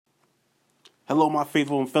Hello, my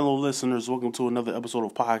faithful and fellow listeners. Welcome to another episode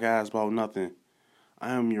of Podcast About Nothing.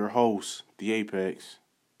 I am your host, The Apex.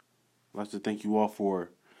 I'd like to thank you all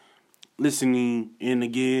for listening in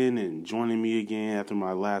again and joining me again after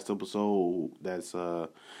my last episode.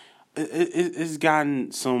 It's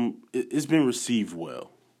gotten some. It's been received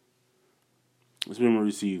well. It's been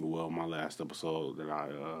received well. My last episode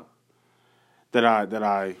that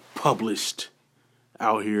I published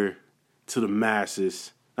out here to the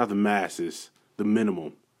masses. Not the masses, the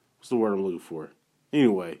minimum. What's the word I'm looking for?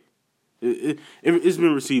 Anyway, it's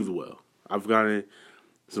been received well. I've gotten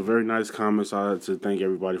some very nice comments. I'd like to thank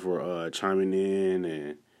everybody for chiming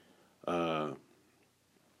in and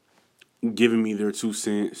giving me their 2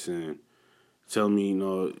 cents and telling me,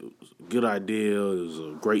 good idea. It was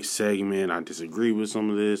a great segment. I disagree with some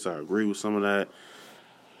of this. I agree with some of that.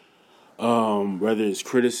 Whether it's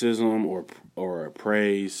criticism or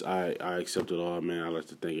praise, I accept it all, man. I'd like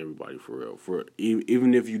to thank everybody for real. For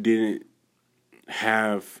even if you didn't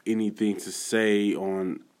have anything to say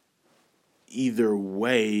on either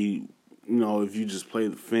way, if you just play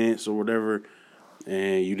the fence or whatever,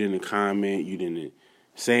 and you didn't comment, you didn't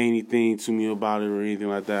say anything to me about it or anything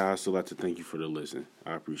like that, I still like to thank you for the listen.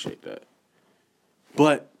 I appreciate that.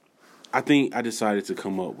 But I think I decided to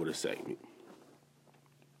come up with a segment.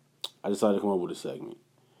 I'm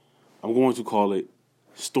going to call it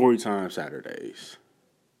Storytime Saturdays.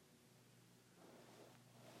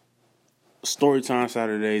 Storytime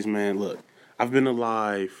Saturdays, man. Look, I've been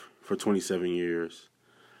alive for 27 years.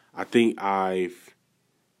 I think I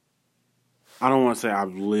don't want to say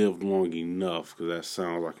I've lived long enough because that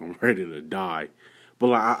sounds like I'm ready to die.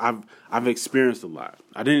 But I've experienced a lot.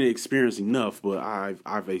 I didn't experience enough, but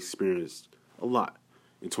I've experienced a lot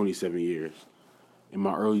in 27 years. In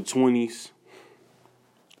my early 20s,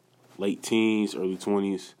 late teens, early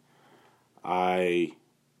 20s, I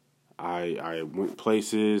went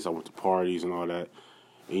places, I went to parties and all that.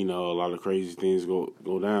 And, a lot of crazy things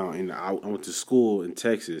go down. And I went to school in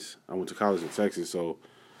Texas. I went to college in Texas, so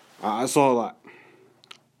I saw a lot.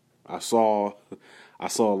 I saw a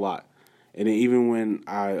lot. And then even when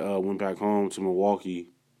I went back home to Milwaukee,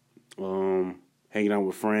 hanging out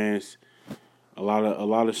with friends, a lot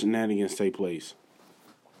of shenanigans take place.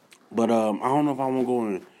 But I don't know if I want to go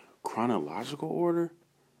in chronological order.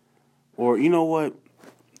 Or, you know what?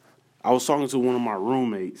 I was talking to one of my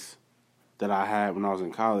roommates that I had when I was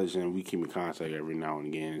in college, and we keep in contact every now and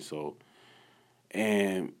again.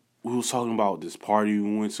 And we was talking about this party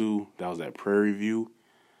we went to that was at Prairie View,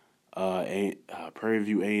 Prairie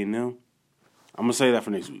View A&M. I'm going to say that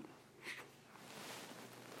for next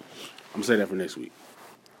week.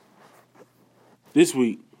 This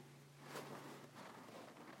week,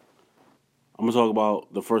 I'm going to talk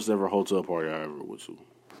about the first ever hotel party I ever went to.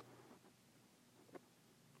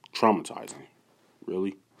 Traumatizing.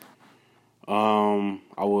 Really. I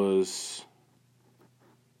was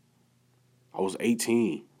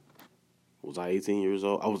 18. Was I 18 years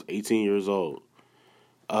old? I was 18 years old.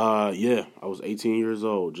 Yeah, I was 18 years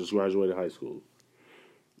old. Just graduated high school.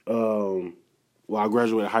 I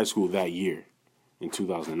graduated high school that year in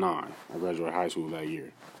 2009. I graduated high school that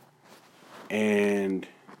year. And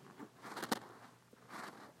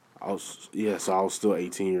I was still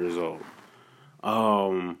 18 years old.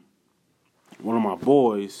 One of my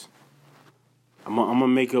boys, I'm gonna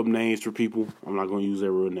make up names for people. I'm not gonna use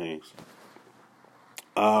their real names.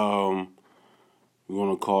 We're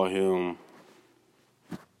gonna call him,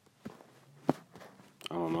 I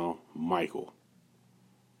don't know, Michael.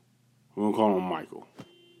 We're gonna call him Michael.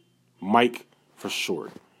 Mike for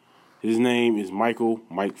short. His name is Michael,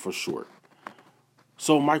 Mike for short.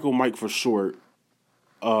 So Mike for short,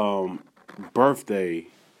 birthday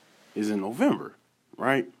is in November,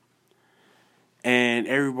 right? And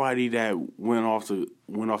everybody that went off to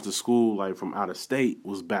school like from out of state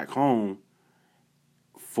was back home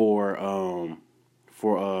for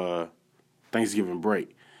Thanksgiving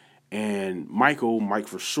break. And Mike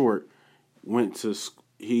for short, went to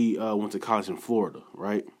college in Florida,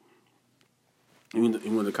 right? He went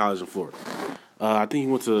to college in Florida. I think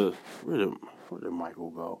he went to where did Michael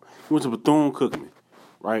go? He went to Bethune-Cookman,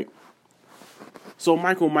 right? So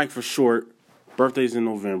Mike for short, birthday's in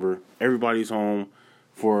November. Everybody's home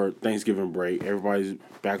for Thanksgiving break. Everybody's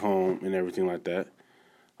back home and everything like that.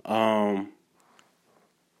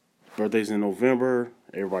 Birthday's in November.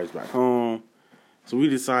 Everybody's back home. So we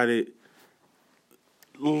decided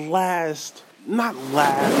not last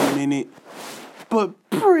minute, but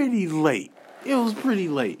pretty late. It was pretty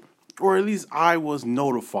late. Or at least I was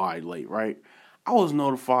notified late, right? I was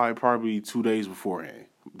notified probably 2 days beforehand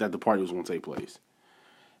that the party was going to take place.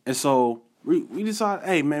 And so we decided,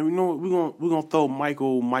 hey man, you know what, we're gonna throw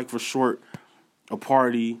Mike for short, a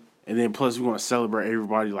party, and then plus we're gonna celebrate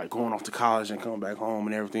everybody like going off to college and coming back home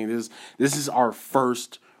and everything. This is our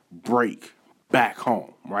first break back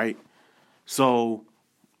home, right? So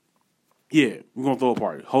yeah, we're gonna throw a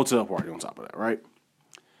party, hotel party on top of that, right?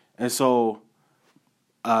 And so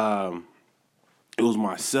it was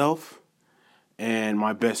myself and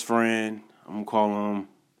my best friend. I'm gonna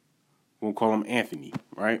call him Anthony,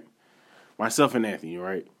 right? Myself and Anthony,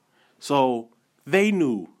 right? So they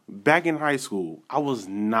knew back in high school I was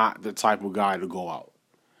not the type of guy to go out.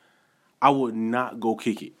 I would not go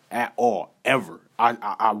kick it at all, ever.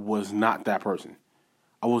 I was not that person.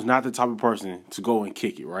 I was not the type of person to go and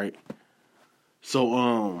kick it, right?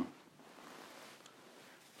 So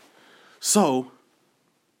so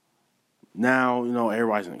now,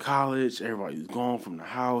 everybody's in college, everybody's gone from the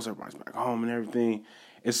house, everybody's back home and everything.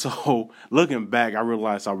 And so, looking back, I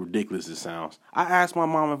realized how ridiculous it sounds. I asked my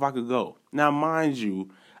mom if I could go. Now, mind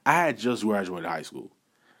you, I had just graduated high school.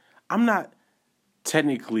 I'm not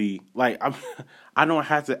technically, I don't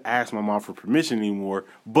have to ask my mom for permission anymore,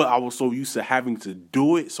 but I was so used to having to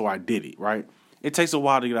do it, so I did it, right? It takes a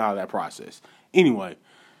while to get out of that process. Anyway,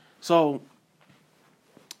 so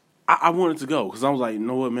I wanted to go because I was like, you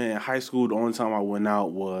know what, man, high school, the only time I went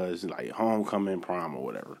out was like homecoming, prom, or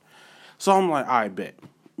whatever. So I'm like, all right, bet.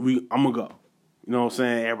 I'm going to go. You know what I'm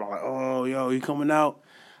saying? Everybody like, oh, yo, you coming out?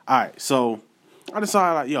 All right, so I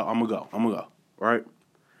decided, like, yo, I'm going to go, right?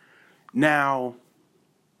 Now,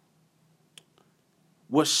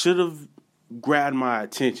 what should have grabbed my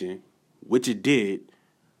attention, which it did,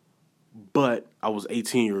 but I was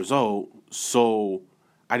 18 years old, so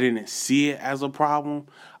I didn't see it as a problem.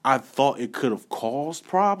 I thought it could have caused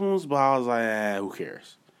problems, but I was like, who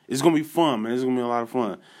cares? It's going to be fun, man. It's going to be a lot of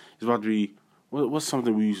fun. It's about to be, what's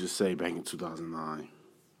something we used to say back in 2009?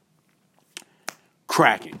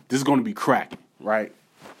 Cracking. This is going to be cracking, right?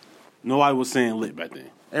 Nobody was saying lit back then.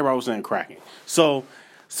 Everybody was saying cracking. So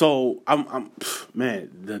I'm man,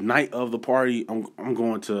 the night of the party, I'm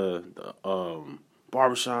going to the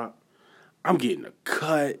barbershop. I'm getting a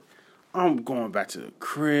cut. I'm going back to the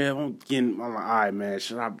crib. I'm like, all right, man,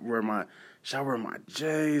 should I wear my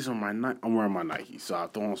J's or my Nike? I'm wearing my Nikes. So I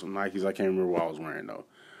throw on some Nikes. I can't remember what I was wearing though.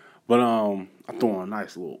 But I throw on a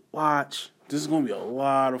nice little watch. This is gonna be a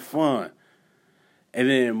lot of fun. And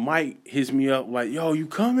then Mike hits me up like, yo, you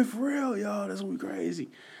coming for real? Yo, that's gonna be crazy.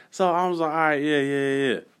 So I was like, all right,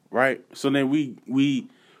 yeah. Right? So then we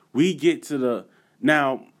get to the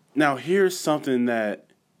now here's something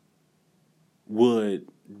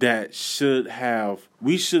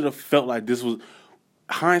we should have felt like this was,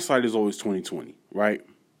 hindsight is always 2020, right?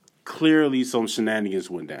 Clearly some shenanigans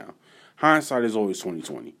went down. Hindsight is always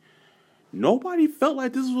 2020. Nobody felt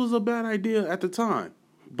like this was a bad idea at the time.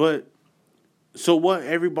 But so what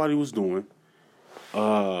everybody was doing,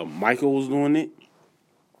 Michael was doing it.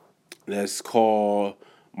 Let's call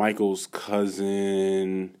Michael's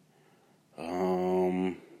cousin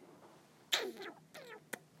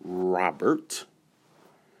Robert.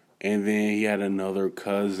 And then he had another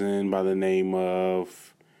cousin by the name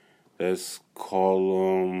of, let's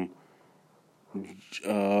call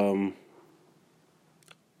him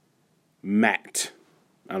Matt.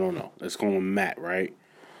 I don't know. Let's call him Matt, right?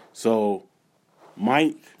 So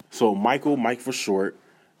Michael, Mike for short,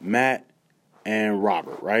 Matt, and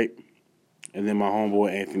Robert, right? And then my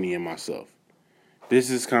homeboy Anthony and myself.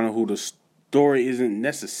 This is kind of who the story isn't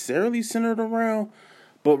necessarily centered around,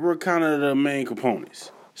 but we're kind of the main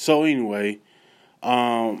components. So anyway,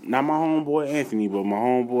 not my homeboy Anthony, but my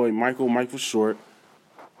homeboy Michael, Mike for short,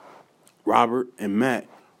 Robert, and Matt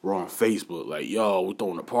were on Facebook. Like, yo, we're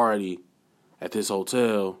throwing a party at this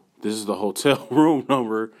hotel. This is the hotel room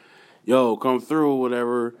number. Yo, come through,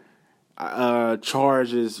 whatever.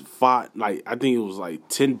 Charges I think it was like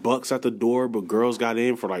 $10 at the door, but girls got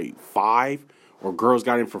in for like $5, or girls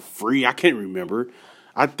got in for free. I can't remember.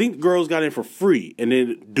 I think girls got in for free, and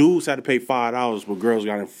then dudes had to pay $5, but girls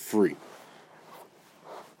got in for free.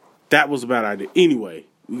 That was a bad idea. Anyway,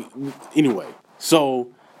 so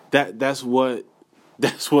that's what the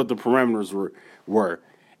parameters were,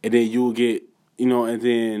 and then you will get, and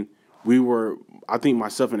then I think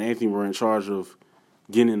myself and Anthony were in charge of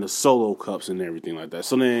getting the solo cups and everything like that.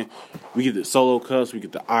 So then we get the solo cups, we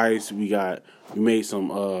get the ice, we made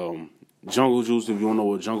some jungle juice. If you don't know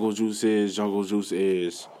what jungle juice is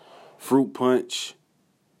fruit punch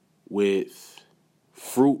with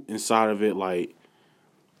fruit inside of it. Like,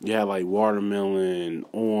 you had like watermelon,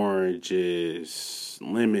 oranges,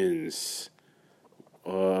 lemons.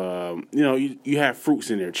 You have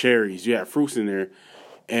fruits in there, cherries. You have fruits in there,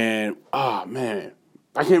 and man,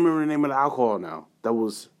 I can't remember the name of the alcohol now. That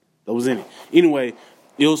was in it. Anyway,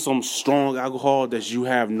 it was some strong alcohol that you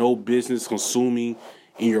have no business consuming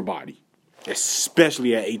in your body,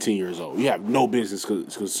 especially at 18 years old. You have no business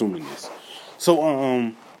consuming this. So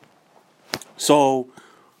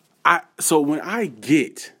when I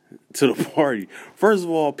get to the party, first of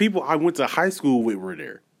all, people I went to high school with were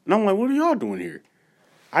there, and I'm like, what are y'all doing here?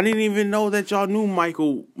 I didn't even know that y'all knew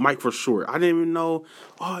Mike for short. I didn't even know,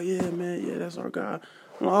 oh, yeah, man, yeah, that's our guy.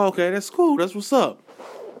 I'm like, oh, okay, that's cool. That's what's up.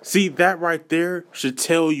 See, that right there should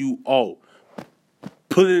tell you, oh,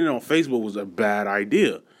 putting it on Facebook was a bad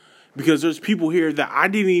idea. Because there's people here that I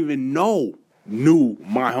didn't even know knew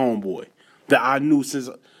my homeboy. That I knew since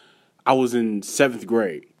I was in 7th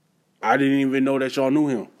grade. I didn't even know that y'all knew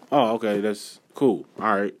him. Oh, okay, that's cool.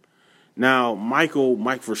 All right. Now, Mike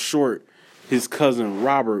for short, his cousin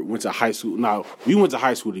Robert went to high school. Now, we went to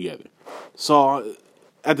high school together. So,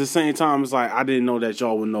 at the same time, it's like I didn't know that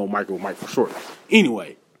y'all would know Mike for short.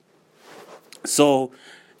 Anyway, so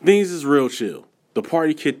things is real chill. The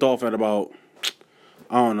party kicked off at about,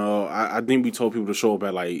 I don't know, I think we told people to show up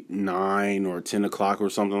at like 9 or 10 o'clock or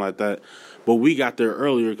something like that. But we got there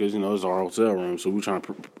earlier because, it's our hotel room. So we trying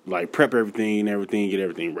to prep everything, get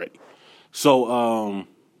everything ready. So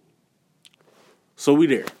we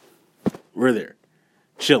there. We're there,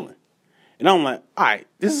 chilling. And I'm like, all right,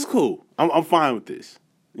 this is cool. I'm fine with this.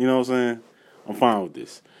 You know what I'm saying? I'm fine with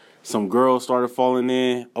this. Some girls started falling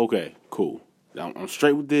in. Okay, cool. I'm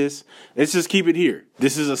straight with this. Let's just keep it here.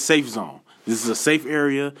 This is a safe zone. This is a safe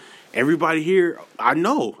area. Everybody here, I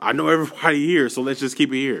know everybody here, so let's just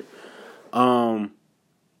keep it here.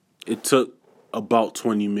 It took about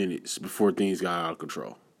 20 minutes before things got out of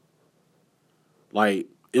control. Like,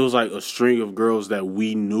 it was like a string of girls that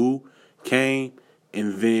we knew came,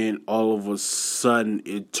 and then all of a sudden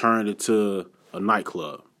it turned into a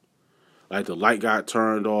nightclub. Like, the light got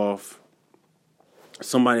turned off.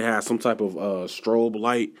 Somebody had some type of strobe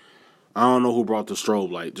light. I don't know who brought the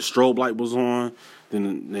strobe light. The strobe light was on.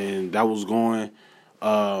 Then that was going.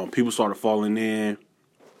 People started falling in.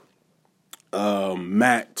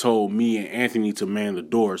 Matt told me and Anthony to man the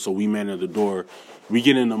door, so we manned the door. We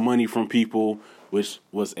getting the money from people, which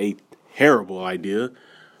was a terrible idea.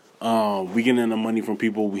 We getting the money from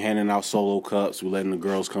people. We handing out solo cups. We letting the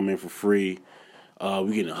girls come in for free.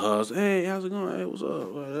 We getting hugs. Hey, how's it going? Hey, what's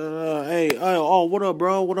up? Hey, oh, what up,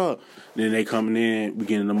 bro? What up? Then they coming in. We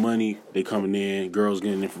getting the money. They coming in. Girls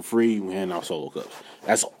getting in for free. We handing out solo cups.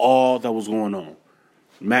 That's all that was going on.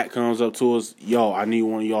 Matt comes up to us. Yo, I need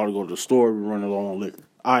one of y'all to go to the store. We running low on liquor.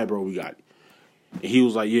 All right, bro, we got it. And he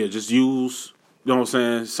was like, yeah, just use, you know what I'm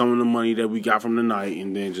saying, some of the money that we got from the night,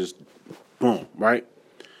 and then just boom, right?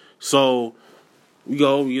 So we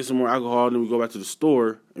get some more alcohol, and then we go back to the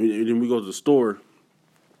store, and then we go to the store,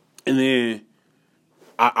 and then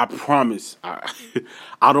I promise,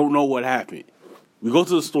 I don't know what happened. We go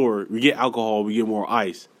to the store, we get alcohol, we get more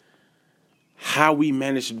ice. How we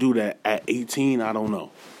managed to do that at 18, I don't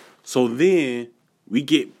know. So then we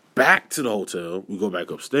get back to the hotel, we go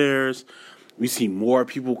back upstairs, we see more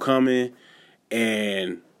people coming,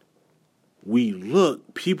 and we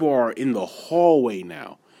look, people are in the hallway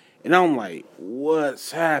now. And I'm like,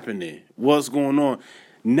 what's happening? What's going on?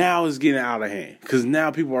 Now it's getting out of hand. Because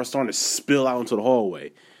now people are starting to spill out into the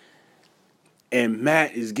hallway. And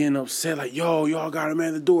Matt is getting upset, like, yo, y'all gotta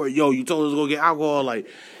man the door. Yo, you told us to go get alcohol. Like,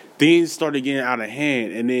 things started getting out of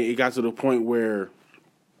hand. And then it got to the point where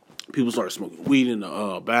people started smoking weed in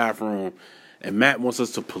the bathroom. And Matt wants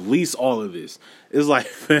us to police all of this. It's like,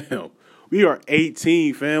 fam, we are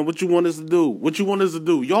 18, fam. What you want us to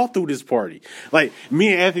do? Y'all threw this party. Like,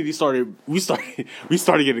 me and Anthony we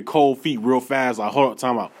started getting cold feet real fast. Like, hold up,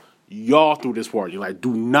 time out. Y'all threw this party. Like,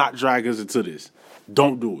 do not drag us into this.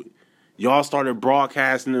 Don't do it. Y'all started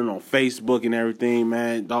broadcasting it on Facebook and everything,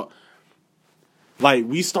 man. Like,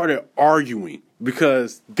 we started arguing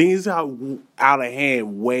because things got out of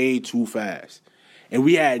hand way too fast. And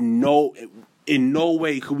we had in no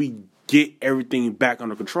way could we get everything back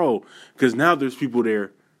under control, because now there's people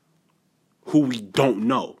there who we don't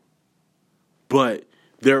know, but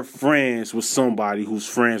they're friends with somebody who's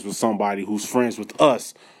friends with somebody who's friends with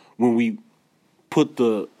us when we put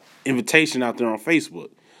the invitation out there on Facebook.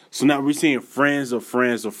 So now we're seeing friends of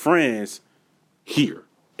friends of friends here,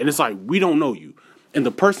 and it's like, we don't know you, and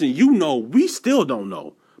the person you know we still don't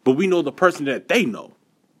know, but we know the person that they know.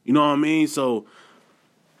 You know what I mean? So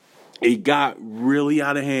it got really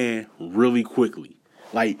out of hand really quickly.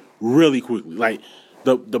 Like, really quickly. Like,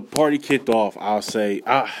 the party kicked off, I'll say.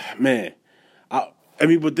 Man. I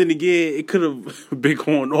mean, but then again, it could have been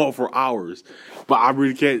going on for hours. But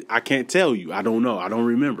I can't tell you. I don't know. I don't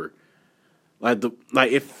remember. Like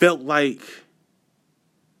it felt like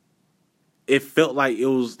it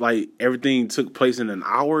was like everything took place in an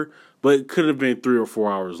hour, but it could have been 3 or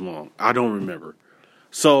 4 hours long. I don't remember.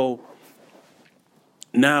 So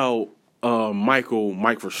now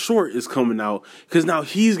Mike for short is coming out because now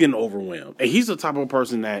he's getting overwhelmed, and he's the type of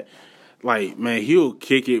person that, like, man, he'll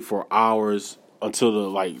kick it for hours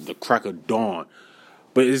until the crack of dawn.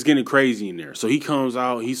 But it's getting crazy in there. So he comes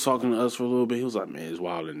out, he's talking to us for a little bit. He was like, man, it's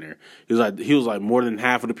wild in there. He was like more than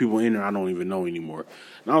half of the people in there I don't even know anymore.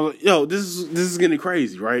 And I was like, yo, this is getting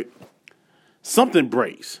crazy, right? Something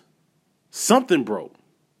breaks. Something broke.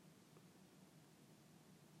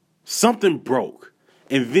 Something broke.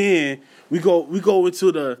 And then we go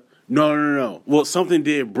into the no. Well, something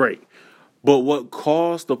did break. But what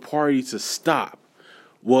caused the party to stop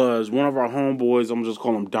was one of our homeboys, I'm gonna just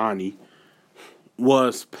call him Donnie,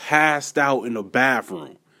 was passed out in the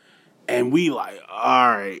bathroom. And we like, all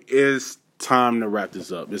right, it's time to wrap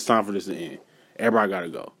this up. It's time for this to end. Everybody got to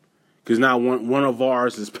go. Because now one of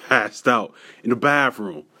ours is passed out in the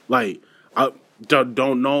bathroom. Like, I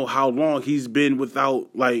don't know how long he's been without,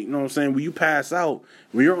 like, you know what I'm saying? When you pass out,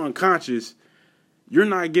 when you're unconscious, you're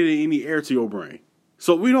not getting any air to your brain.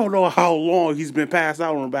 So we don't know how long he's been passed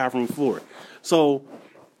out on the bathroom floor. So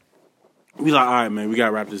we like, all right, man, we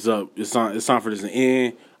gotta wrap this up. It's time for this to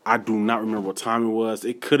end. I do not remember what time it was.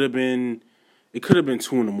 It could have been 2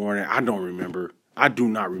 a.m. I don't remember. I do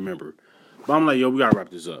not remember. But I'm like, yo, we gotta wrap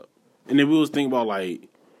this up. And then we was thinking about, like,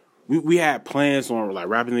 we had plans on, like,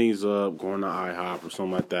 wrapping things up, going to IHOP or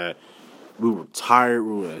something like that. We were tired.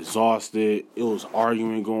 We were exhausted. It was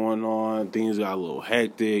arguing going on. Things got a little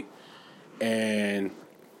hectic. And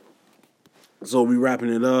so we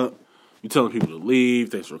wrapping it up. We telling people to leave.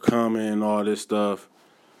 Thanks for coming. All this stuff.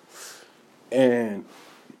 And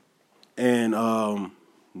then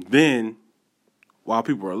while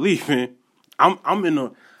people are leaving, I'm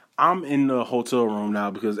in the hotel room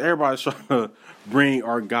now because everybody's trying to bring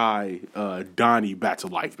our guy Donnie back to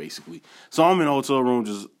life, basically. So I'm in the hotel room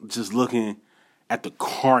just looking at the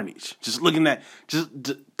carnage, just looking at just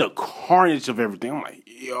the carnage of everything. I'm like,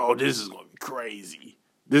 yo, this is gonna be crazy.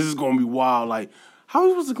 This is gonna be wild. Like, how are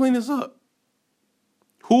we supposed to clean this up?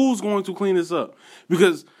 Who's going to clean this up?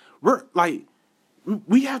 Because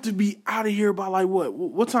we have to be out of here by like what?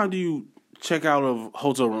 What time do you check out of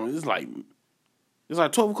hotel room? It's like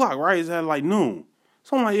 12 o'clock, right? It's at like noon.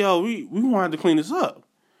 So I'm like, yo, we want to clean this up.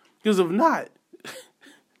 Because if not,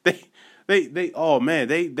 they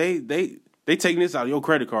taking this out of your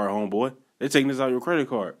credit card, homeboy. They taking this out of your credit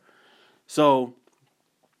card. So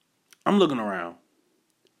I'm looking around,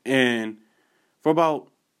 and for about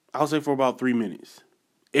 3 minutes.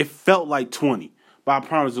 It felt like 20, but I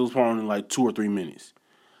promise it was probably only like 2 or 3 minutes.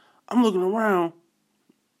 I'm looking around.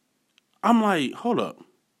 I'm like, hold up.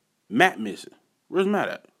 Matt missing. Where's Matt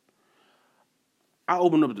at? I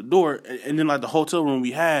opened up the door, and then like the hotel room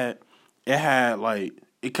we had, it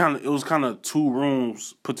was kind of 2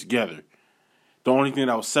 rooms put together. The only thing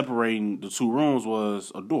that was separating the 2 rooms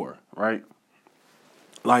was a door, right?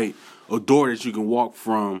 Like a door that you can walk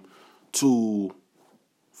from the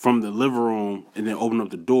living room and then open up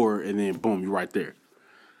the door and then boom, you're right there.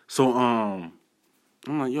 So I'm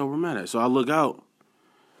like, yo, where Matt at? So I look out.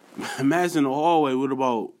 Matt's in the hallway with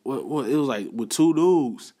about what it was like with 2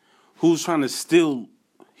 dudes who's trying to steal.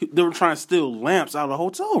 They were trying to steal lamps out of the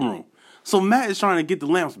hotel room. So Matt is trying to get the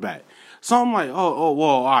lamps back. So I'm like, oh, well,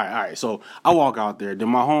 all right. So I walk out there. Then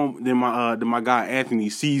my guy Anthony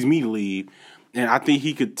sees me leave, and I think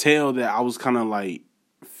he could tell that I was kind of like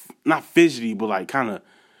not fidgety, but like kind of.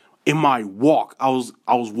 In my walk, I was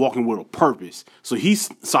walking with a purpose. So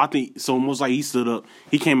I think most like he stood up.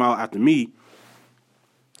 He came out after me,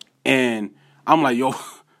 and I'm like, yo,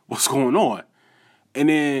 what's going on? And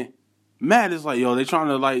then Matt is like, yo, they trying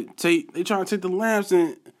to take the lamps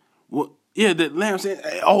and the lamps and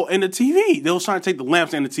the TV. They was trying to take the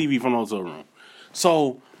lamps and the TV from the hotel room.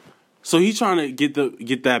 So he's trying to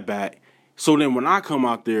get that back. So then when I come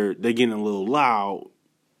out there, they getting a little loud,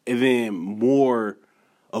 and then more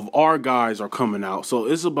of our guys are coming out. So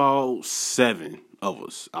it's about 7 of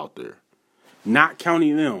us out there. Not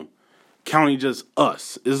counting them. Counting just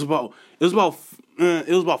us. It was about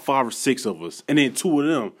 5 or 6 of us. And then 2 of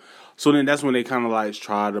them. So then that's when they kind of like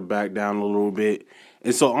try to back down a little bit.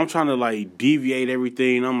 And so I'm trying to like deviate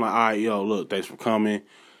everything. I'm like, all right, yo, look, thanks for coming.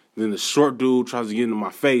 Then the short dude tries to get into my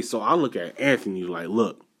face. So I look at Anthony like,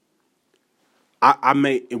 look,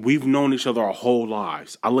 we've known each other our whole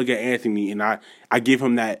lives. I look at Anthony and I give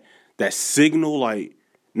him that signal, like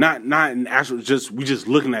not an actual, we just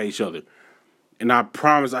looking at each other. And I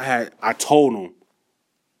promise I told him,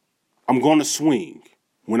 I'm going to swing.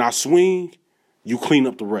 When I swing, you clean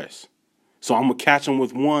up the rest. So I'm going to catch him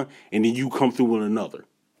with one, and then you come through with another.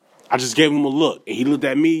 I just gave him a look, and he looked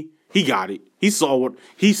at me. He got it. He saw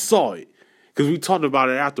it. Because we talked about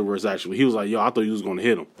it afterwards, actually. He was like, yo, I thought you was going to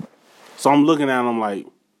hit him. So I'm looking at him like,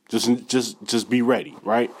 just be ready,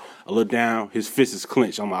 right? I look down, his fist is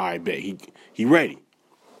clenched. I'm like, all right, bet. He ready.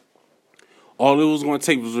 All it was going to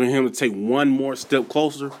take was for him to take one more step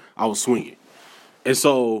closer, I was swinging. And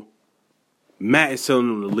so Matt is telling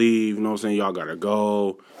them to leave, you know what I'm saying? Y'all got to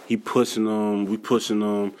go. He pushing them, we pushing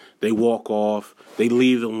them. They walk off. They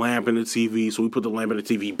leave the lamp in the TV, so we put the lamp in the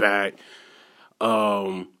TV back.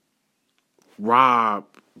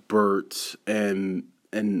 Robert and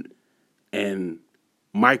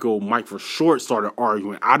Mike for short started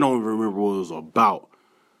arguing. I don't even remember what it was about.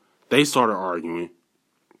 They started arguing.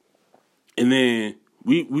 And then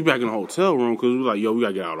we back in the hotel room because we were like, yo, we got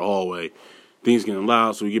to get out of the hallway. Things getting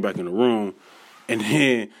loud, so we get back in the room. And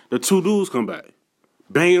then the two dudes come back,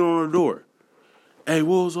 banging on the door. Hey,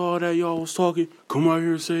 what was all that y'all was talking? Come out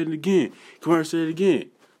here and say it again. Come out here and say it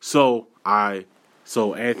again. So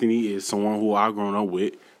Anthony is someone who I've grown up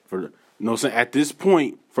with at this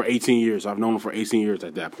point for 18 years. I've known him for 18 years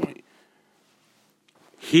at that point.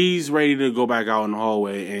 He's ready to go back out in the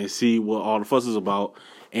hallway and see what all the fuss is about.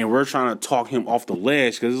 And we're trying to talk him off the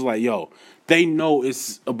ledge because it's like, yo, they know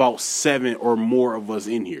it's about 7 or more of us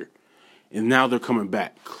in here. And now they're coming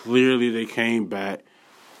back. Clearly they came back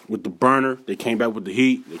with the burner. They came back with the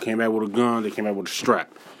heat. They came back with a gun. They came back with a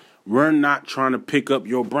strap. We're not trying to pick up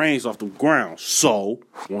your brains off the ground. So,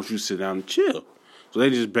 won't you sit down and chill? So they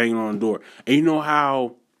just banging on the door. And you know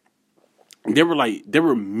how they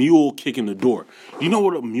were mule kicking the door. You know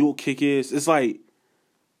what a mule kick is? It's like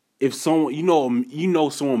if someone,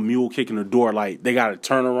 someone mule kicking the door, like they got to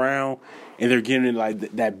turn around and they're getting like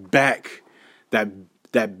that back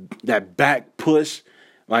push,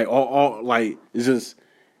 like all like it's just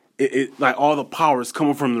it like all the power is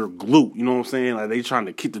coming from their glute. You know what I'm saying? Like they trying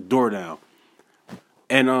to kick the door down.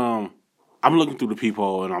 And I'm looking through the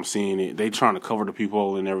peephole and I'm seeing it. They trying to cover the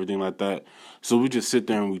peephole and everything like that. So we just sit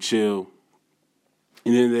there and we chill.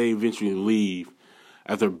 And then they eventually leave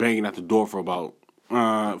after banging at the door for about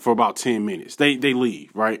 10 minutes. They leave,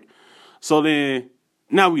 right? So then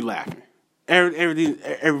now we laughing.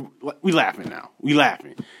 We laughing now. We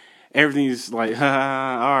laughing. Everything's like, all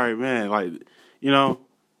right, man. Like,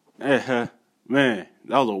 man,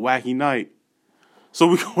 that was a wacky night. So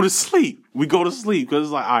we go to sleep. Because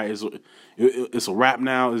it's like, all right, it's a wrap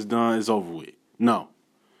now. It's done. It's over with. No,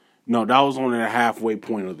 that was only the halfway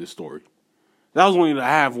point of this story. That was only the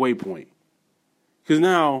halfway point. Because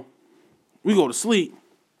now we go to sleep.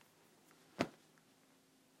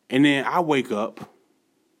 And then I wake up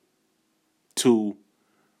to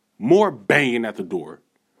more banging at the door.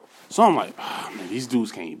 So I'm like, oh, man, these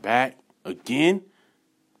dudes came back again.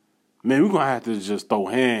 Man, we're going to have to just throw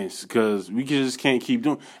hands because we just can't keep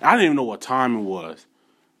doing it. I didn't even know what time it was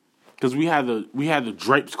because we had the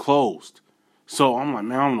drapes closed. So I'm like,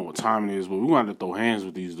 man, I don't know what time it is, but we're going to have to throw hands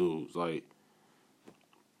with these dudes. Like,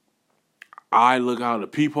 I look out the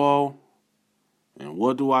peephole, and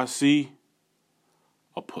what do I see?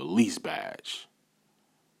 A police badge.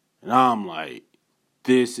 And I'm like,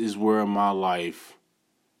 this is where my life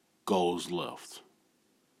goes left.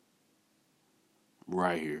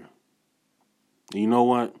 Right here. And you know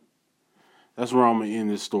what? That's where I'm going to end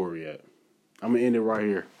this story at. I'm going to end it right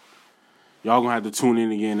here. Y'all going to have to tune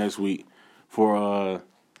in again next week for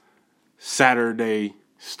Saturday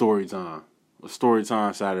Storytime.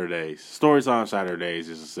 Storytime Saturdays. Storytime Saturdays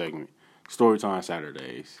is a segment. Storytime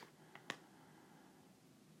Saturdays.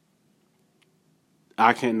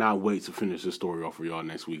 I cannot wait to finish this story off for y'all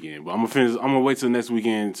next weekend. But I'm gonna wait till next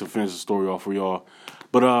weekend to finish the story off for y'all.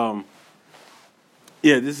 But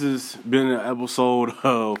yeah, this has been an episode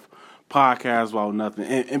of Podcast About Nothing.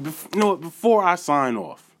 And before I sign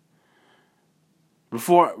off,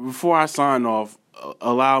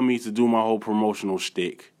 allow me to do my whole promotional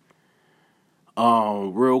shtick.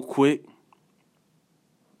 Real quick.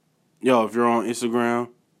 Yo, if you're on Instagram,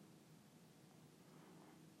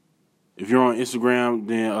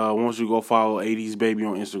 then why don't you go follow 80s Baby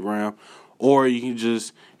on Instagram. Or you can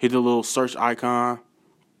just hit the little search icon,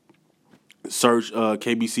 search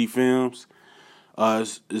KBC Films.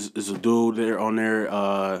 It's a dude there on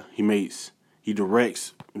there. He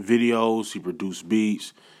directs videos, he produces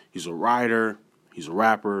beats, he's a writer, he's a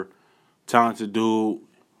rapper, talented dude,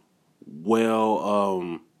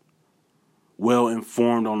 well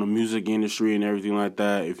informed on the music industry and everything like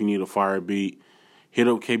that. If you need a fire beat, hit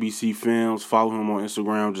up KBC Films. Follow him on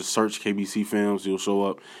Instagram. Just search KBC Films. He'll show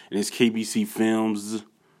up. And it's KBC Films.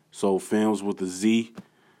 So films with a Z.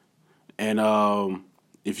 And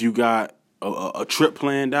if you got a trip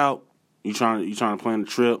planned out, you trying to plan a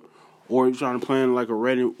trip, or you trying to plan like a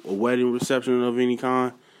wedding reception of any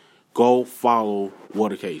kind, go follow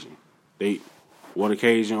What Occasion. What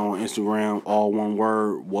Occasion on Instagram, all one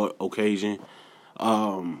word. What Occasion.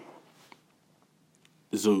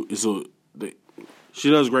 She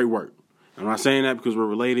does great work. I'm not saying that because we're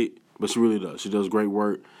related, but she really does. She does great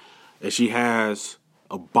work, and she has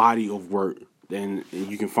a body of work. And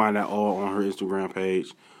you can find that all on her Instagram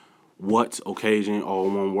page. What Occasion, all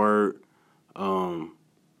one word.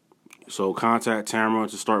 So contact Tamara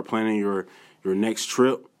to start planning your next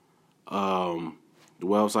trip. The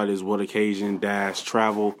website is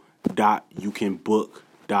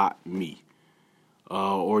whataoccasion-travel.youcanbook.me.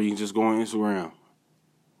 Or you can just go on Instagram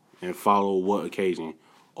and follow What Occasion,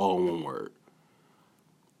 all one word.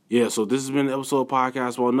 Yeah, so this has been the episode of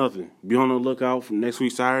Podcast About Nothing. Be on the lookout for next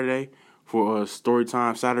week Saturday for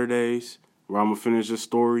Storytime Saturdays, where I'm going to finish this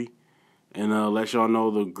story and let y'all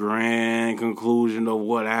know the grand conclusion of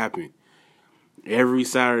what happened. Every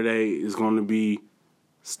Saturday is going to be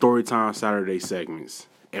Storytime Saturday segments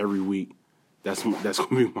every week. That's going to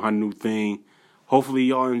be my new thing. Hopefully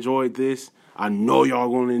y'all enjoyed this. I know y'all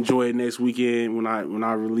going to enjoy it next weekend when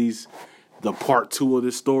I release the part 2 of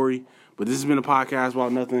this story. But this has been a Podcast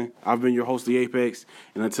About Nothing. I've been your host, The Apex.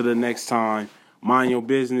 And until the next time, mind your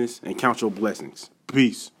business and count your blessings.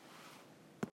 Peace.